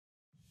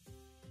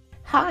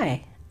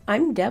Hi,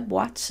 I'm Deb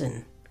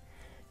Watson.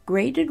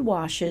 Graded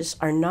washes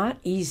are not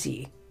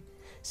easy,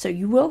 so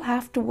you will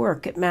have to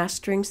work at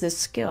mastering this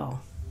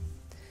skill.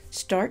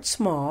 Start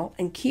small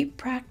and keep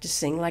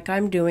practicing like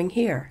I'm doing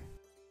here.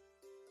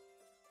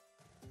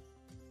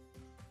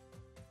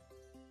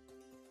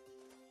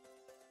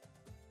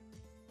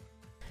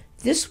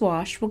 This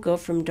wash will go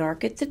from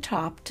dark at the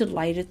top to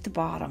light at the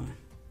bottom.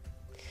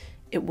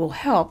 It will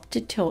help to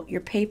tilt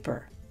your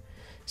paper,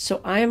 so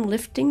I am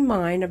lifting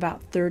mine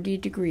about 30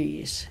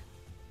 degrees.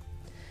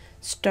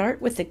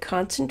 Start with a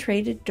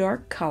concentrated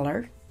dark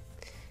color,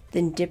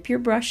 then dip your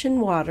brush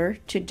in water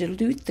to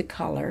dilute the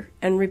color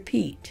and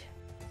repeat.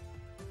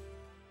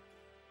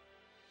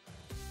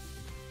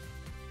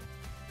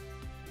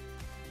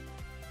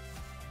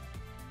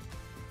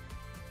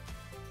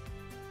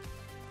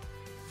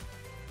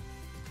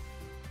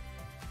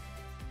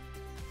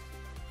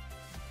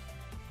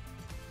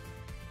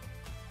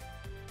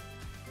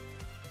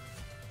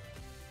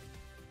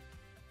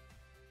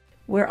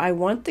 Where I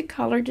want the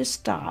color to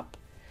stop,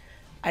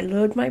 I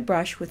load my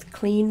brush with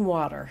clean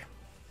water.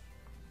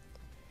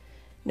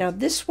 Now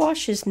this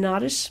wash is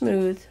not as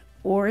smooth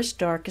or as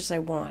dark as I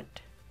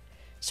want,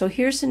 so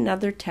here's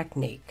another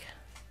technique.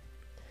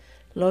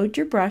 Load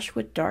your brush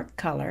with dark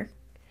color,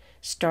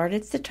 start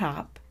at the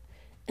top,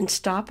 and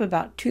stop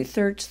about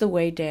 2/3 the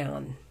way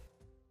down.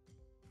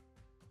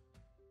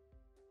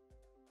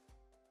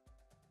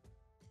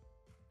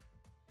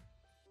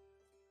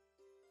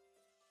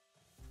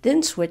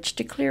 Then switch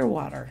to clear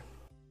water.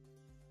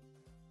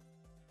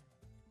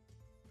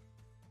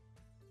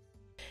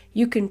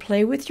 You can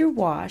play with your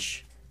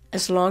wash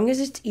as long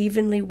as it's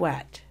evenly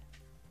wet,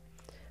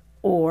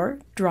 or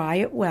dry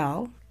it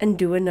well and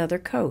do another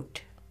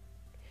coat.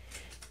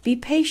 Be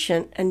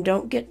patient and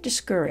don't get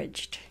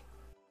discouraged.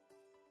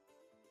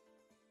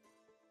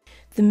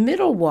 The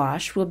middle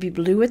wash will be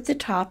blue at the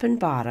top and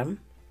bottom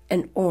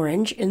and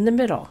orange in the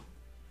middle.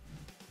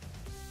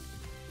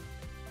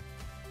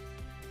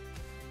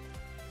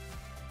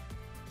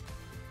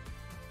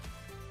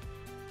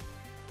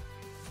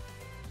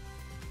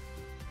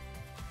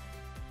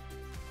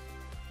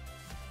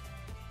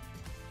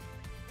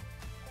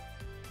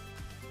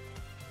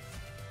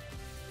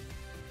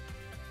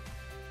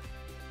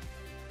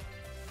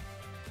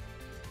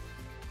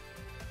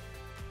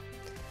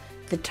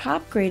 The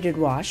top graded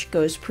wash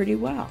goes pretty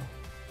well.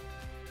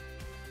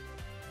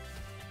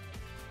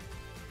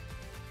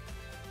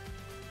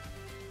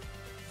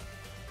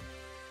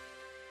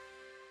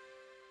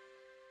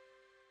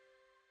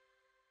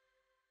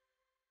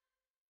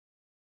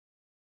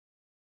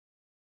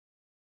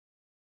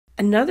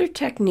 Another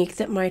technique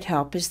that might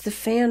help is the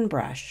fan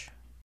brush.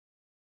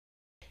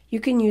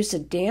 You can use a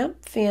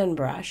damp fan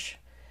brush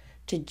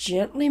to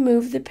gently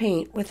move the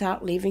paint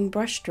without leaving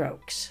brush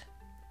strokes.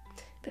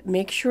 But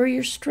make sure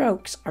your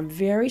strokes are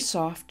very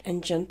soft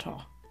and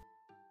gentle.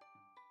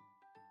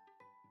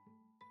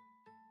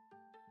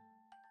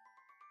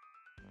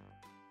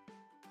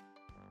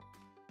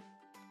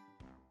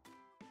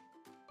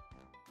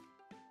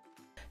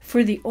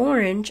 For the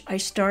orange, I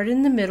start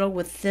in the middle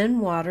with thin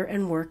water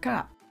and work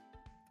up.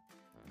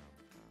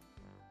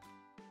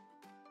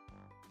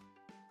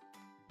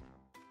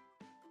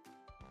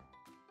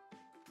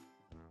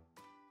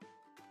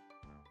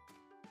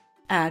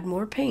 Add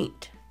more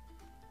paint.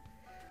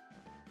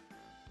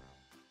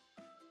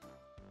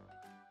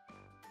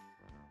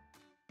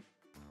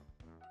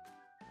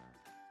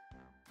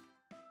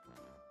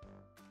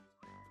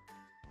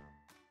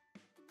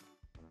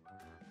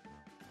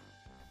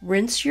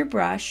 Rinse your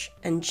brush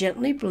and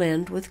gently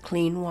blend with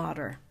clean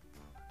water.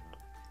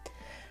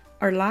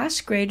 Our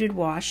last graded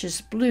wash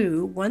is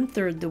blue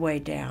 1/3 the way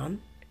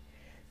down,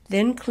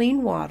 then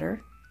clean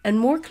water and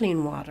more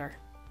clean water.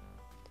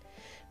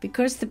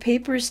 Because the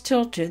paper is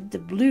tilted, the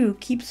blue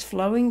keeps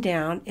flowing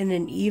down in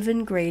an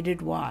even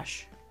graded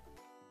wash.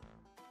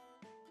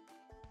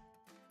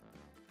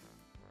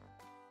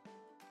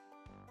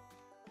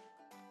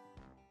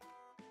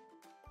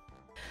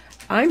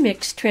 I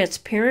mix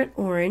transparent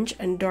orange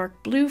and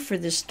dark blue for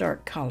this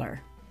dark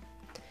color,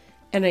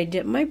 and I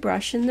dip my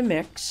brush in the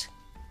mix,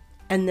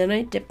 and then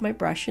I dip my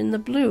brush in the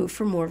blue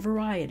for more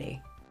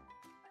variety.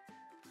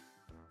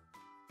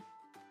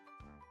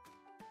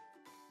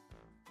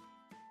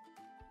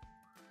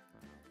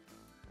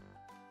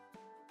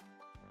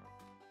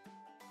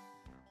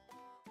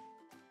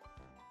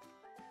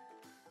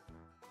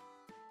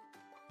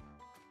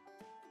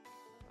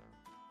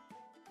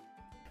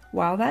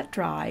 While that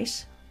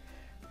dries,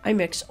 I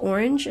mix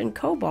orange and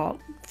cobalt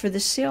for the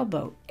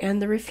sailboat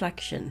and the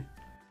reflection.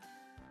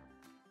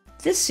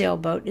 This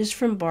sailboat is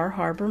from Bar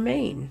Harbor,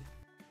 Maine.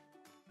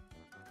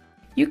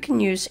 You can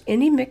use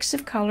any mix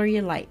of color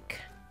you like.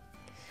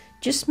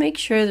 Just make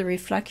sure the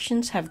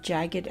reflections have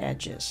jagged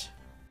edges.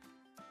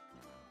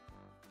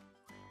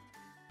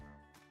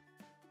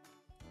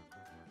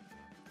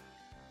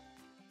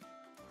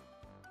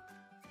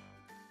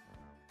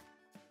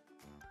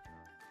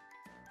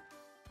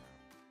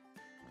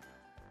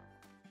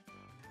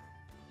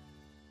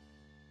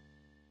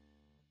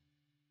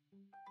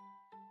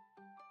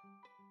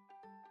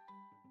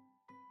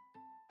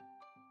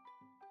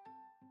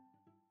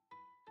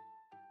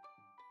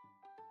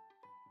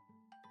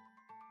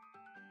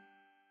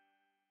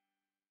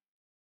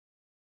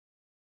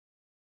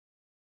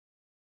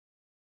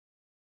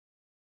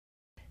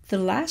 The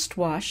last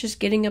wash is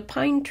getting a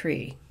pine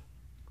tree.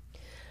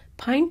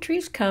 Pine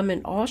trees come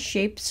in all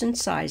shapes and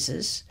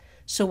sizes,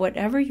 so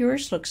whatever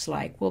yours looks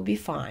like will be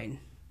fine.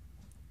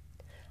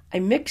 I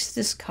mixed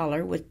this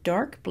color with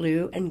dark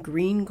blue and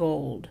green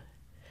gold.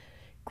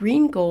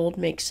 Green gold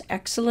makes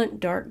excellent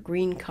dark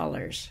green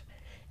colors,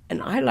 and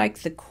I like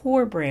the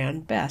Core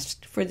brand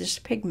best for this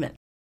pigment.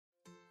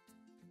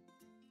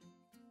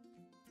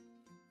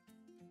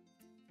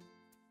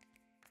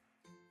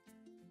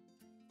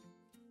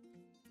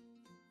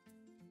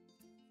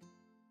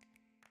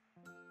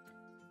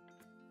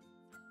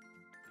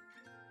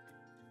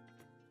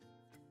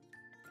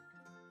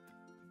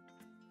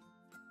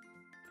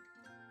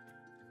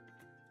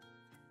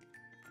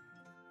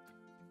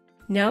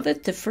 Now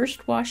that the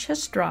first wash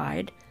has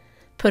dried,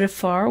 put a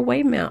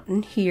faraway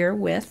mountain here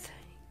with,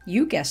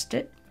 you guessed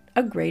it,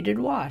 a graded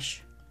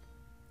wash.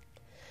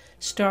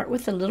 Start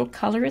with a little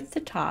color at the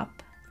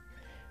top,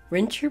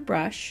 rinse your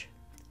brush,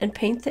 and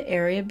paint the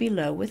area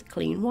below with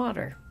clean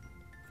water.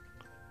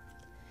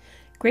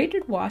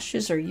 Graded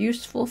washes are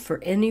useful for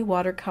any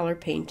watercolor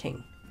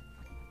painting.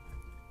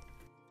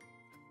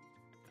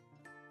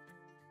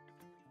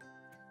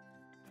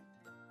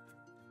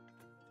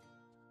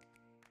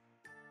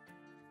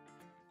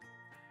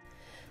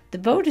 The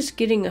boat is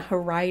getting a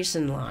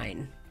horizon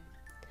line.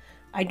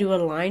 I do a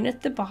line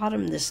at the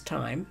bottom this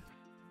time,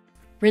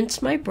 rinse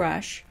my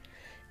brush,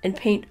 and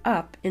paint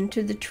up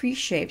into the tree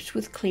shapes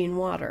with clean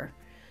water,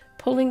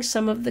 pulling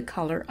some of the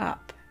color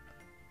up.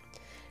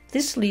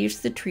 This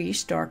leaves the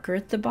trees darker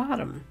at the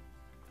bottom.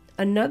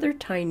 Another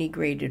tiny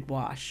graded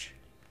wash.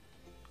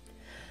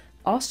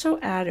 Also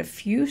add a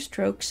few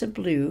strokes of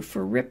blue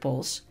for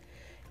ripples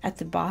at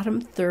the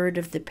bottom third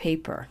of the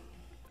paper.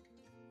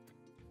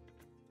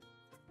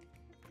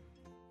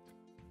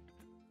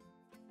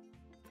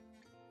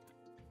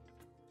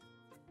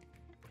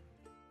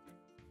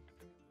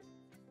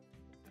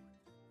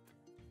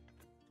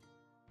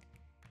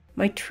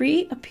 My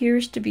tree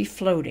appears to be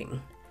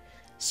floating,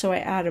 so I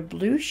add a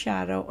blue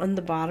shadow on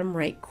the bottom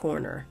right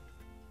corner.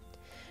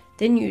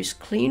 Then use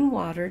clean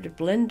water to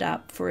blend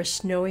up for a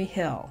snowy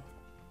hill.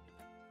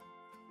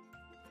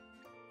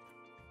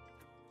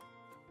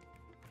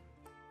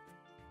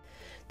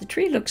 The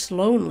tree looks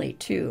lonely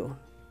too.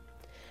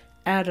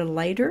 Add a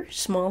lighter,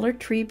 smaller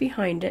tree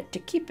behind it to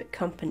keep it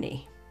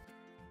company.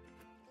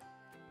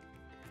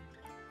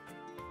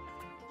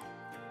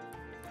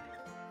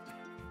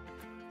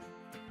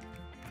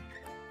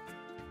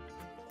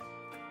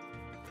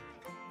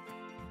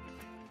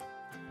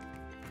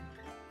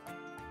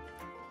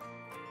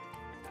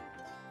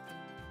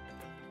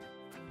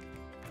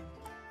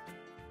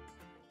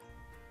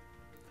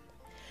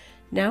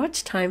 Now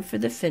it's time for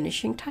the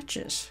finishing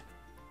touches.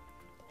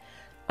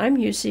 I'm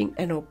using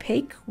an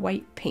opaque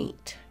white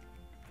paint.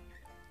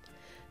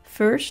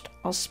 First,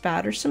 I'll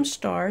spatter some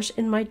stars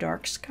in my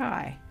dark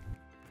sky.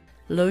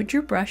 Load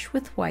your brush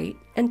with white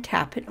and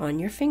tap it on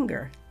your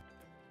finger.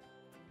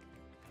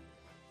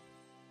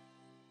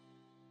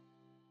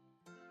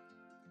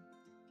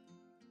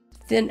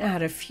 Then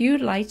add a few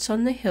lights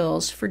on the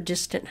hills for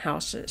distant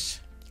houses.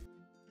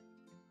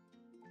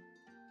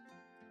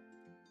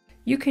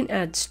 You can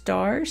add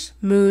stars,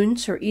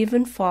 moons, or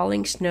even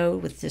falling snow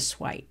with this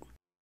white.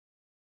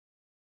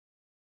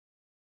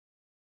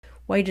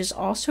 White is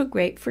also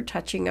great for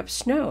touching up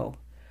snow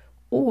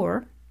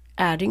or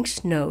adding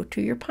snow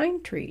to your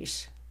pine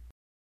trees.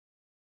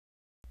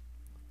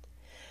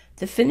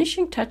 The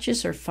finishing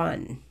touches are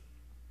fun.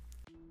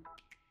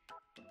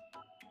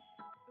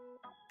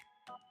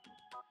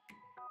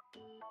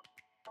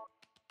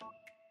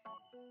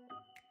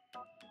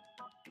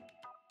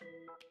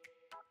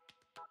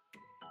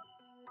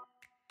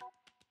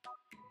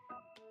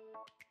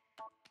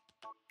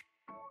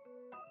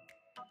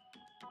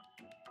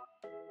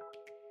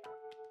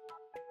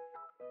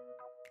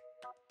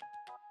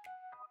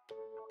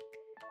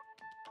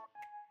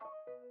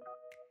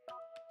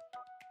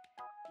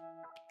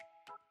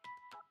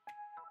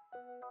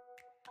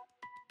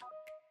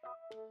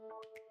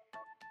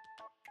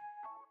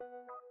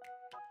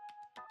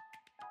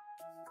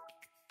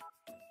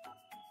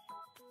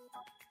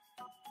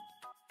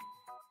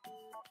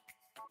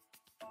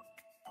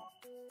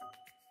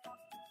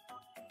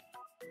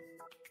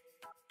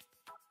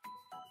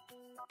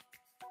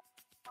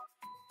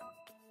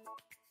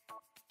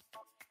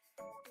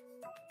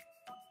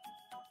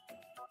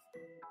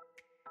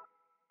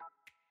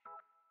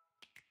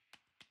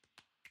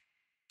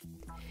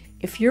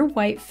 If your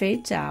white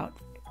fades out,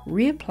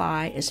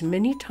 reapply as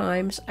many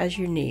times as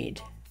you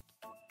need.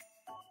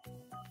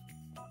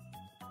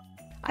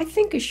 I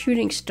think a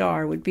shooting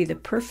star would be the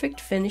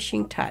perfect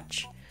finishing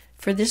touch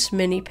for this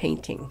mini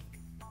painting.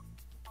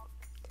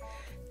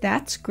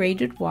 That's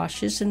graded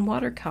washes in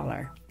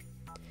watercolor.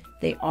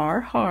 They are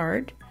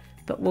hard,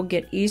 but will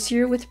get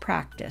easier with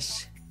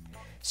practice.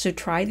 So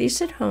try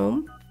these at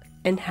home,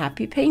 and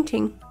happy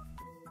painting!